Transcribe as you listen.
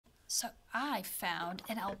So I found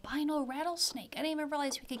an albino rattlesnake. I didn't even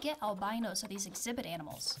realize we could get albinos of these exhibit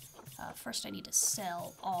animals. First I need to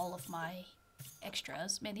sell all of my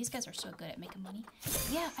extras. Man, these guys are so good at making money.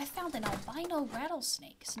 Yeah, I found an albino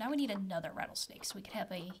rattlesnake. So now we need another rattlesnake so we can have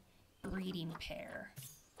a breeding pair.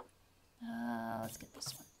 Let's get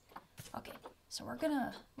this one. Okay, so we're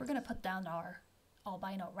gonna put down our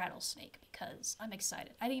albino rattlesnake because I'm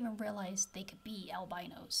excited. I didn't even realize they could be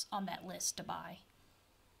albinos on that list to buy.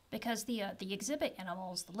 Because the exhibit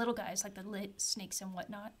animals, the little guys like the lit snakes and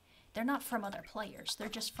whatnot, they're not from other players. They're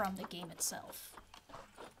just from the game itself.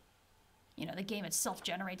 You know, the game itself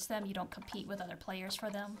generates them. You don't compete with other players for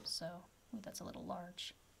them. So, ooh, that's a little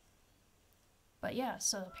large. But yeah,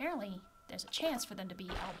 so apparently there's a chance for them to be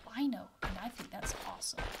albino, and I think that's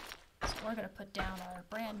awesome. So we're gonna put down our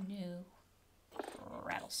brand new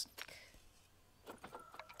rattlesnake.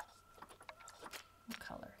 What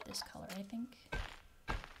color? This color, I think.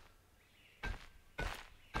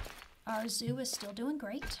 Our zoo is still doing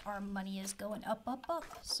great. Our money is going up, up, up.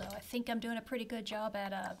 So I think I'm doing a pretty good job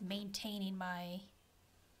at maintaining my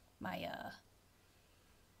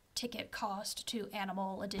ticket cost to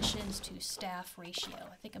animal additions to staff ratio.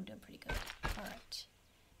 I think I'm doing pretty good. All right.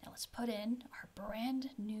 Now let's put in our brand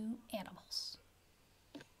new animals.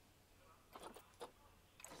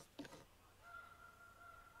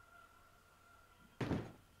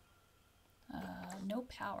 No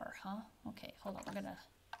power, huh? Okay, hold on.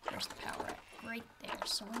 There's the power right there.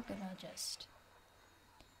 So we're gonna just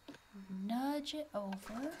nudge it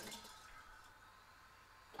over.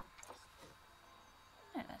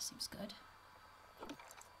 Yeah, that seems good.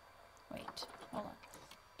 Wait, hold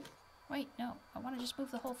on. Wait, no. I want to just move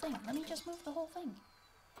the whole thing. Let me just move the whole thing.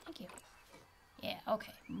 Thank you. Yeah,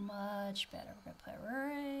 okay. Much better. We're gonna put it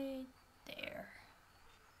right there.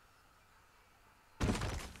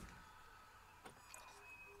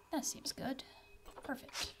 That seems good.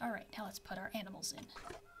 Perfect. Alright, now let's put our animals in.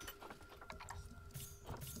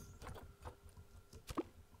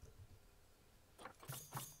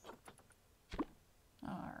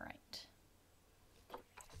 Alright.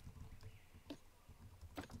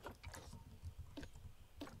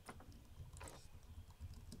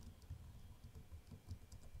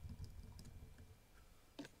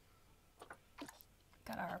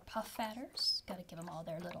 Got our puff fatters. Gotta give them all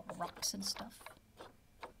their little rocks and stuff.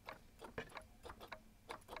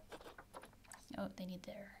 Oh, they need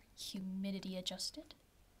their humidity adjusted.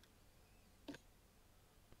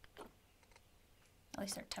 At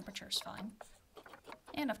least their temperature's fine.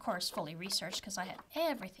 And of course, fully researched, because I have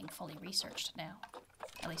everything fully researched now.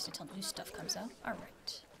 At least until new stuff comes out.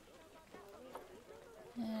 Alright.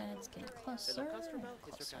 Let's get closer and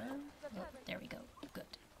closer. Oh, there we go. Good.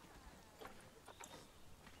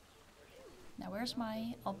 Now where's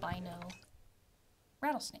my albino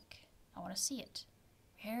rattlesnake? I want to see it.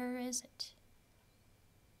 Where is it?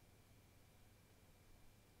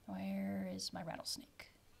 Where is my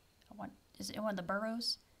rattlesnake? Is it in one of the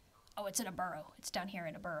burrows? Oh, it's in a burrow. It's down here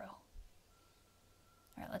in a burrow.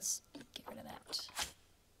 Alright, let's get rid of that.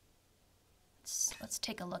 Let's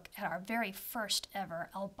take a look at our very first ever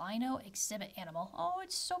albino exhibit animal. Oh,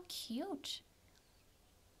 it's so cute.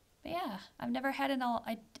 But yeah, I've never had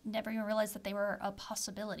I never even realized that they were a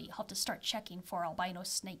possibility. I'll have to start checking for albino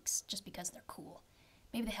snakes just because they're cool.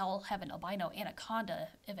 Maybe they'll have an albino anaconda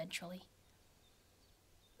eventually.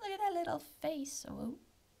 Look at that little face. Oh.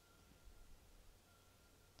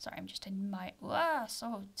 Sorry, I'm just in my... Wow,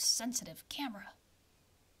 so sensitive camera.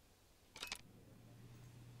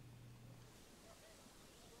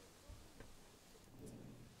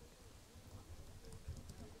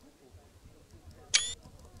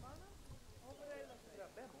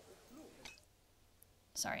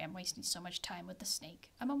 Sorry, I'm wasting so much time with the snake.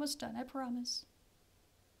 I'm almost done, I promise.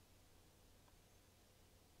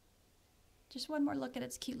 Just one more look at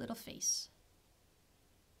its cute little face.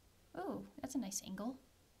 Oh, that's a nice angle.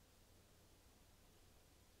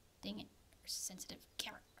 Dang it. Sensitive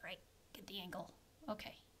camera. Right. Get the angle.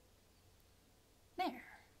 Okay. There.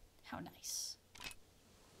 How nice.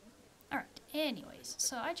 Alright, anyways.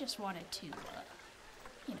 So I just wanted to,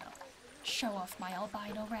 you know, show off my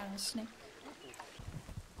albino rattlesnake.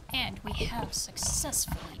 And we have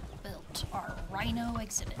successfully built our rhino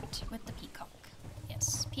exhibit with the peacock.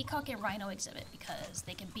 Yes, peacock and rhino exhibit because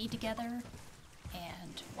they can be together,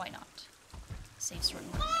 and why not? Saves room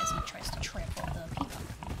as he tries to trample the peacock.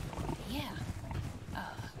 Yeah,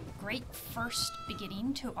 great first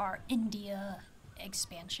beginning to our India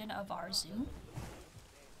expansion of our zoo.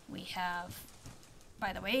 We have,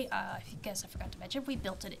 by the way, I guess I forgot to mention, we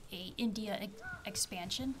built a India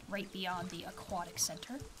expansion right beyond the aquatic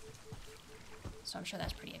center. So I'm sure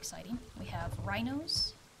that's pretty exciting. We have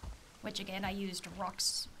rhinos, which again, I used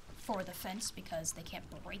rocks for the fence because they can't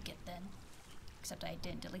break it then. Except I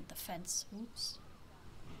didn't delete the fence. Oops.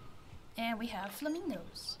 And we have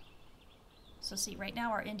flamingos. So see, right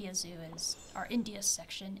now our India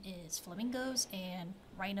section is flamingos and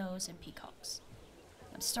rhinos and peacocks.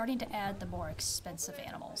 I'm starting to add the more expensive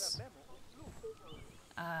animals.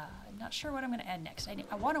 I'm not sure what I'm going to add next.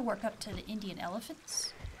 I want to work up to the Indian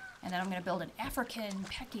elephants, and then I'm going to build an African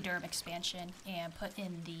pachyderm expansion and put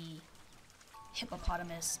in the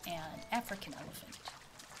hippopotamus and African elephant.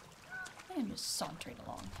 And just sauntering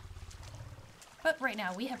along. But right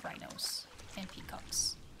now we have rhinos and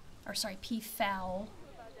peacocks. Or sorry, peafowl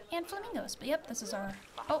and flamingos. But yep, this is our...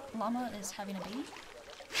 Oh, llama is having a baby,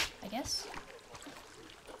 I guess.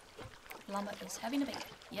 Llama is having a baby.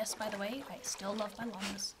 Yes, by the way, I still love my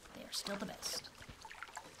llamas. They are still the best.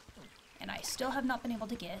 And I still have not been able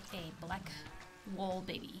to get a black wool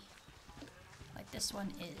baby. Like this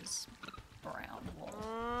one is brown wool.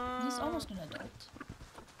 He's almost an adult.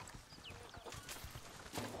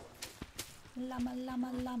 Llama,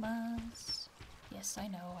 llama, llamas. Yes, I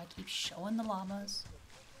know, I keep showing the llamas.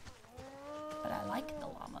 But I like the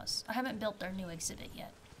llamas. I haven't built their new exhibit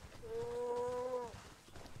yet.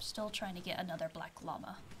 I'm still trying to get another black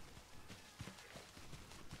llama.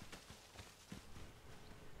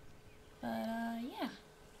 But, yeah.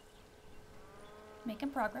 Making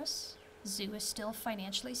progress. Zoo is still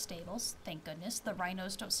financially stable, thank goodness. The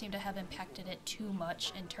rhinos don't seem to have impacted it too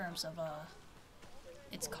much in terms of,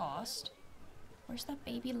 its cost. Where's that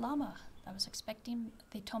baby llama? I was expecting...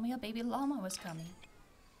 They told me a baby llama was coming.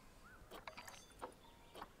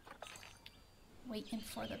 Waiting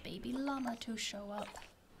for the baby llama to show up.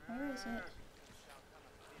 Where is it?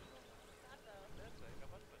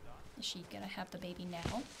 Is she gonna have the baby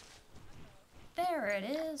now? There it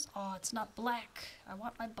is! Oh, it's not black. I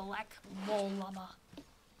want my black wool llama.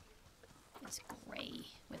 It's gray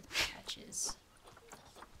with patches.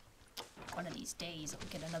 One of these days I'll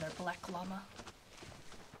get another black llama.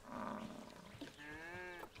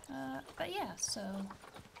 But yeah, so...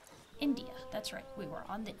 India, that's right. We were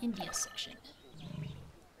on the India section.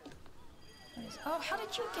 Oh, how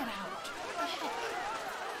did you get out? What the heck?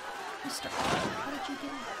 Mr. R, how did you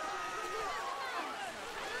get out?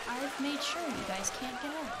 I've made sure you guys can't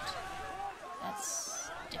get out. That's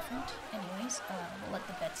different. Anyways, we'll let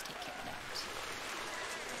the vets take care of that.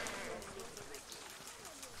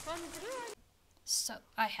 So,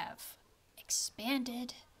 I have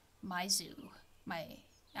expanded my zoo.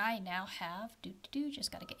 I now have,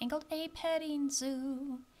 just gotta get angled, a petting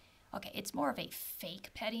zoo. Okay, it's more of a fake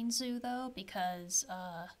petting zoo though, because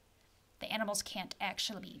the animals can't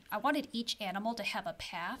actually be... I wanted each animal to have a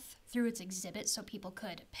path through its exhibit so people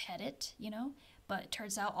could pet it, you know? But it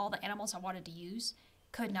turns out all the animals I wanted to use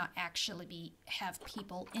could not actually have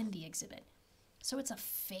people in the exhibit. So it's a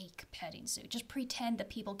fake petting zoo. Just pretend that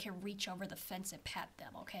people can reach over the fence and pat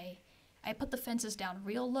them, okay? I put the fences down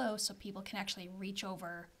real low so people can actually reach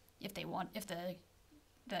over if they want, if the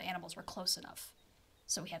animals were close enough.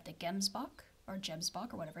 So we have the Gemsbok, or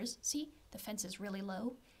Gemsbok, or whatever it is. See, the fence is really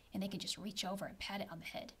low, and they can just reach over and pat it on the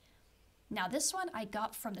head. Now this one I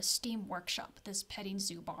got from the Steam Workshop, this petting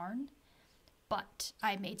zoo barn, but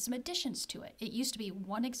I made some additions to it. It used to be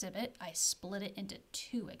one exhibit. I split it into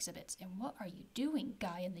 2 exhibits. And what are you doing,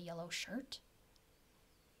 guy in the yellow shirt?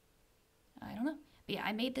 I don't know. But yeah,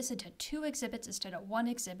 I made this into 2 exhibits instead of 1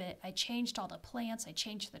 exhibit. I changed all the plants. I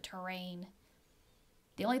changed the terrain.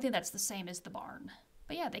 The only thing that's the same is the barn.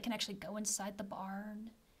 But yeah, they can actually go inside the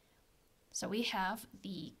barn. So we have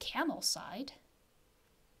the camel side,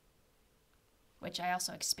 which I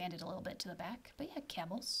also expanded a little bit to the back. But yeah,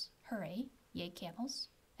 camels. Hooray. Yay, camels.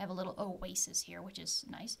 I have a little oasis here, which is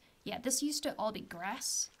nice. Yeah, this used to all be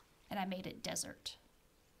grass, and I made it desert.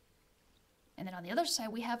 And then on the other side,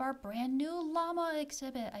 we have our brand new llama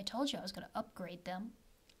exhibit. I told you I was going to upgrade them.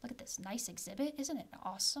 Look at this nice exhibit. Isn't it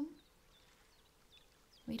awesome?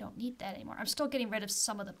 We don't need that anymore. I'm still getting rid of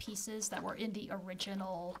some of the pieces that were in the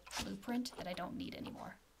original blueprint that I don't need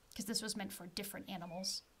anymore. Because this was meant for different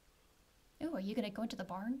animals. Ooh, are you going to go into the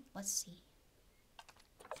barn? Let's see.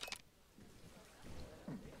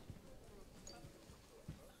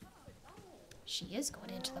 She is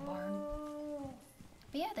going into the barn.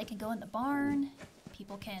 But yeah, they can go in the barn.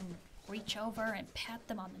 People can reach over and pat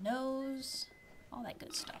them on the nose. All that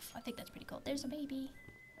good stuff. I think that's pretty cool. There's a baby.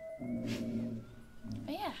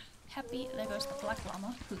 But yeah, happy. There goes the black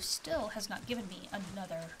llama, who still has not given me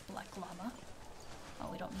another black llama. Oh,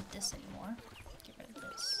 we don't need this anymore. Get rid of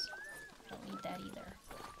this. Don't need that either.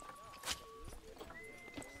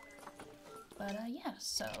 But yeah,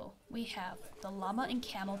 so we have the llama and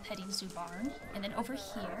camel petting zoo barn, and then over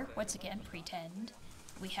here, once again, pretend,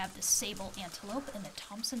 we have the sable antelope and the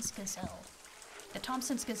Thompson's gazelle. The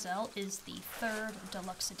Thompson's gazelle is the 3rd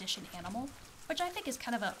deluxe edition animal, which I think is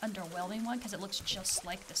kind of an underwhelming one because it looks just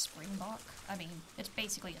like the springbok. I mean, it's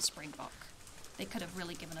basically a springbok. They could have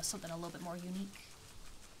really given us something a little bit more unique.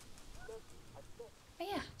 But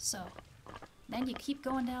yeah, so then you keep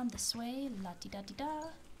going down this way, la-di-da-di-da,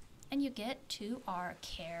 and you get to our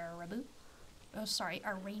caribou. Oh, sorry,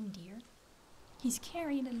 our reindeer. He's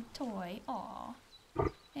carrying a toy, aw.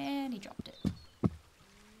 And he dropped it.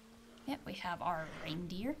 Yep, we have our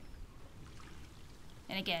reindeer.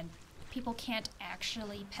 And again, people can't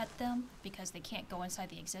actually pet them because they can't go inside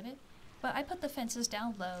the exhibit. But I put the fences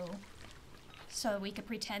down low so we could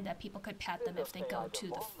pretend that people could pat them if they go to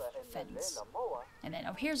the fence. And then,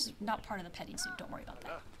 oh, here's not part of the petting zoo, don't worry about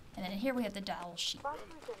that. And then here we have the Dowell sheep,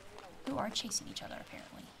 who are chasing each other,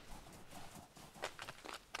 apparently.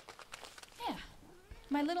 Yeah,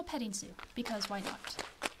 my little petting zoo, because why not?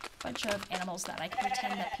 Bunch of animals that I can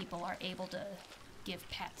pretend that people are able to give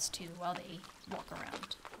pats to while they walk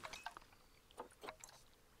around.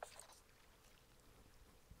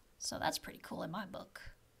 So that's pretty cool in my book.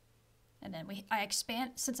 And then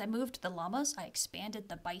since I moved the llamas, I expanded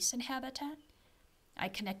the bison habitat. I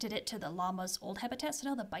connected it to the llama's old habitat, so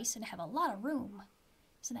now the bison have a lot of room.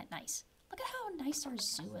 Isn't that nice? Look at how nice our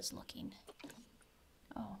zoo is looking.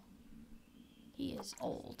 Oh, he is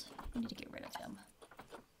old. We need to get rid of him.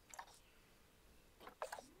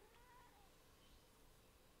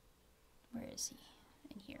 Where is he?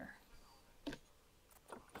 In here.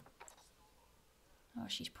 Oh,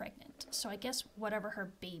 she's pregnant. So I guess whatever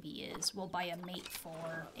her baby is, we'll buy a mate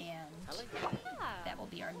for, and that will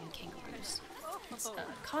be our new kangaroos. It's a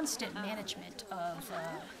constant management of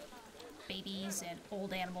babies and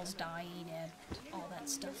old animals dying and all that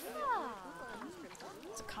stuff.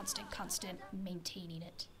 It's a constant maintaining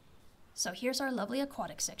it. So here's our lovely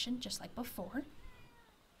aquatic section, just like before.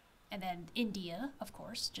 And then India, of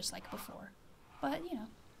course, just like before. But, you know,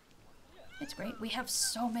 it's great. We have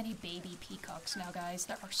so many baby peacocks now, guys.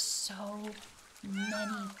 There are so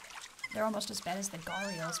many. They're almost as bad as the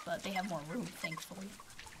gharials, but they have more room, thankfully.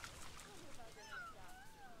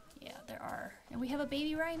 Yeah, there are. And we have a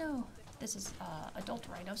baby rhino. This is adult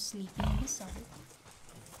rhino sleeping in the sun.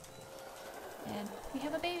 And we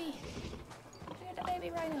have a baby. Here's a baby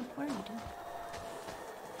rhino. What are you doing?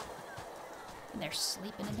 And they're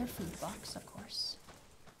sleeping in their food box, of course.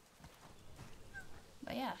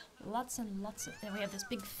 But yeah, lots and lots of... And we have this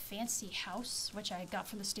big fancy house, which I got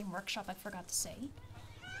from the Steam Workshop, I forgot to say.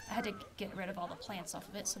 I had to get rid of all the plants off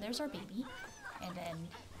of it, so there's our baby. And then,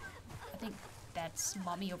 I think that's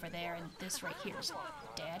Mommy over there, and this right here is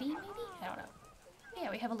Daddy, maybe? I don't know. Yeah,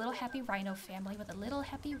 we have a little happy rhino family with a little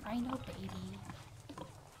happy rhino baby.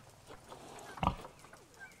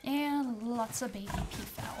 And lots of baby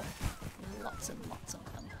peafowl. Lots and lots of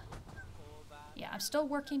them. Yeah, I'm still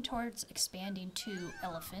working towards expanding to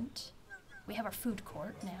elephant. We have our food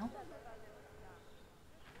court now.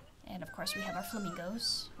 And of course we have our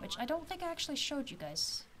flamingos, which I don't think I actually showed you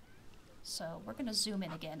guys. So we're gonna zoom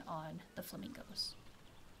in again on the flamingos.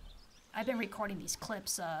 I've been recording these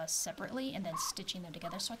clips separately and then stitching them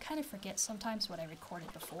together, so I kind of forget sometimes what I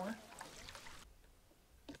recorded before.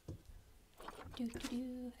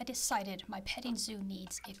 I decided my petting zoo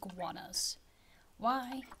needs iguanas.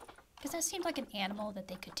 Why? Because that seemed like an animal that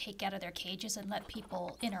they could take out of their cages and let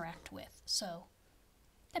people interact with. So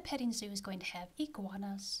the petting zoo is going to have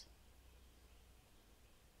iguanas.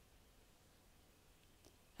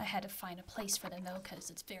 I had to find a place for them though, because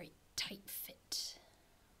it's very tight fit.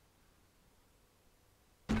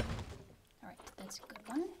 Alright, that's a good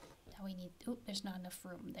one. Now we need... Oh, there's not enough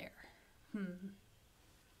room there.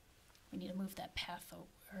 We need to move that path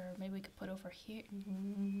over. Maybe we could put over here.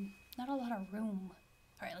 Not a lot of room.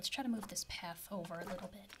 Alright, let's try to move this path over a little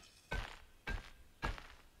bit.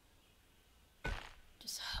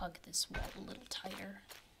 Just hug this wall a little tighter.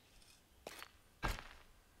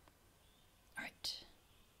 Alright.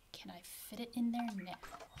 Can I fit it in there now?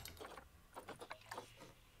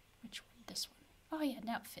 Which one? This one. Oh yeah,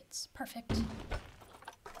 now it fits. Perfect.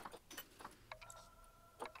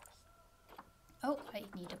 Oh, I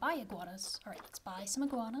need to buy iguanas. Alright, let's buy some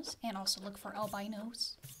iguanas and also look for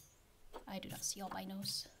albinos. I do not see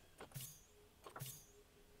albinos.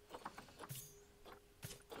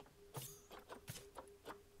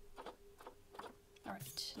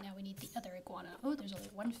 Alright, now we need the other iguana. Oh, there's only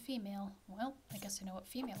one female. Well, I guess I know what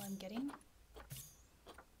female I'm getting.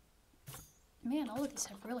 Man, all of these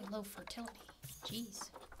have really low fertility. Jeez.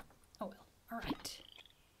 Oh well, alright.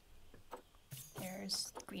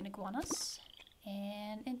 There's green iguanas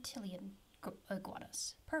and Antillean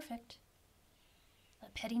iguanas. Perfect. The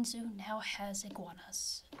petting zoo now has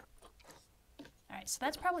iguanas. Alright, so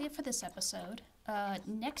that's probably it for this episode.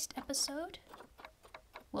 Next episode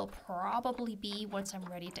will probably be once I'm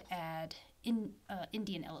ready to add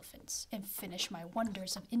Indian elephants and finish my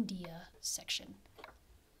Wonders of India section.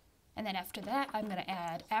 And then after that, I'm going to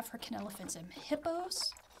add African elephants and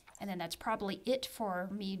hippos. And then that's probably it for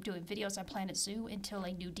me doing videos on Planet Zoo until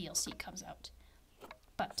a new DLC comes out.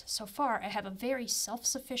 But so far, I have a very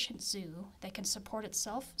self-sufficient zoo that can support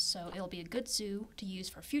itself, so it'll be a good zoo to use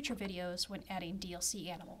for future videos when adding DLC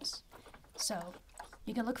animals. So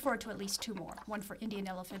you can look forward to at least 2 more. One for Indian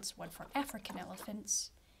elephants, one for African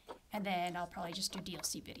elephants. And then I'll probably just do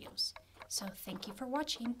DLC videos. So thank you for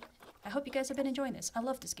watching. I hope you guys have been enjoying this. I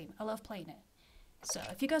love this game. I love playing it. So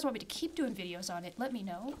if you guys want me to keep doing videos on it, let me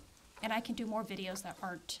know. And I can do more videos that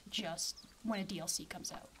aren't just when a DLC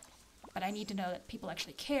comes out. But I need to know that people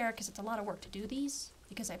actually care, because it's a lot of work to do these.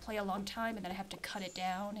 Because I play a long time and then I have to cut it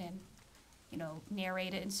down and, you know,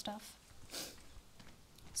 narrate it and stuff.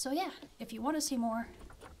 So yeah, if you want to see more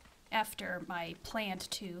after my planned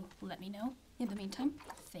 2, let me know. In the meantime,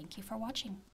 thank you for watching.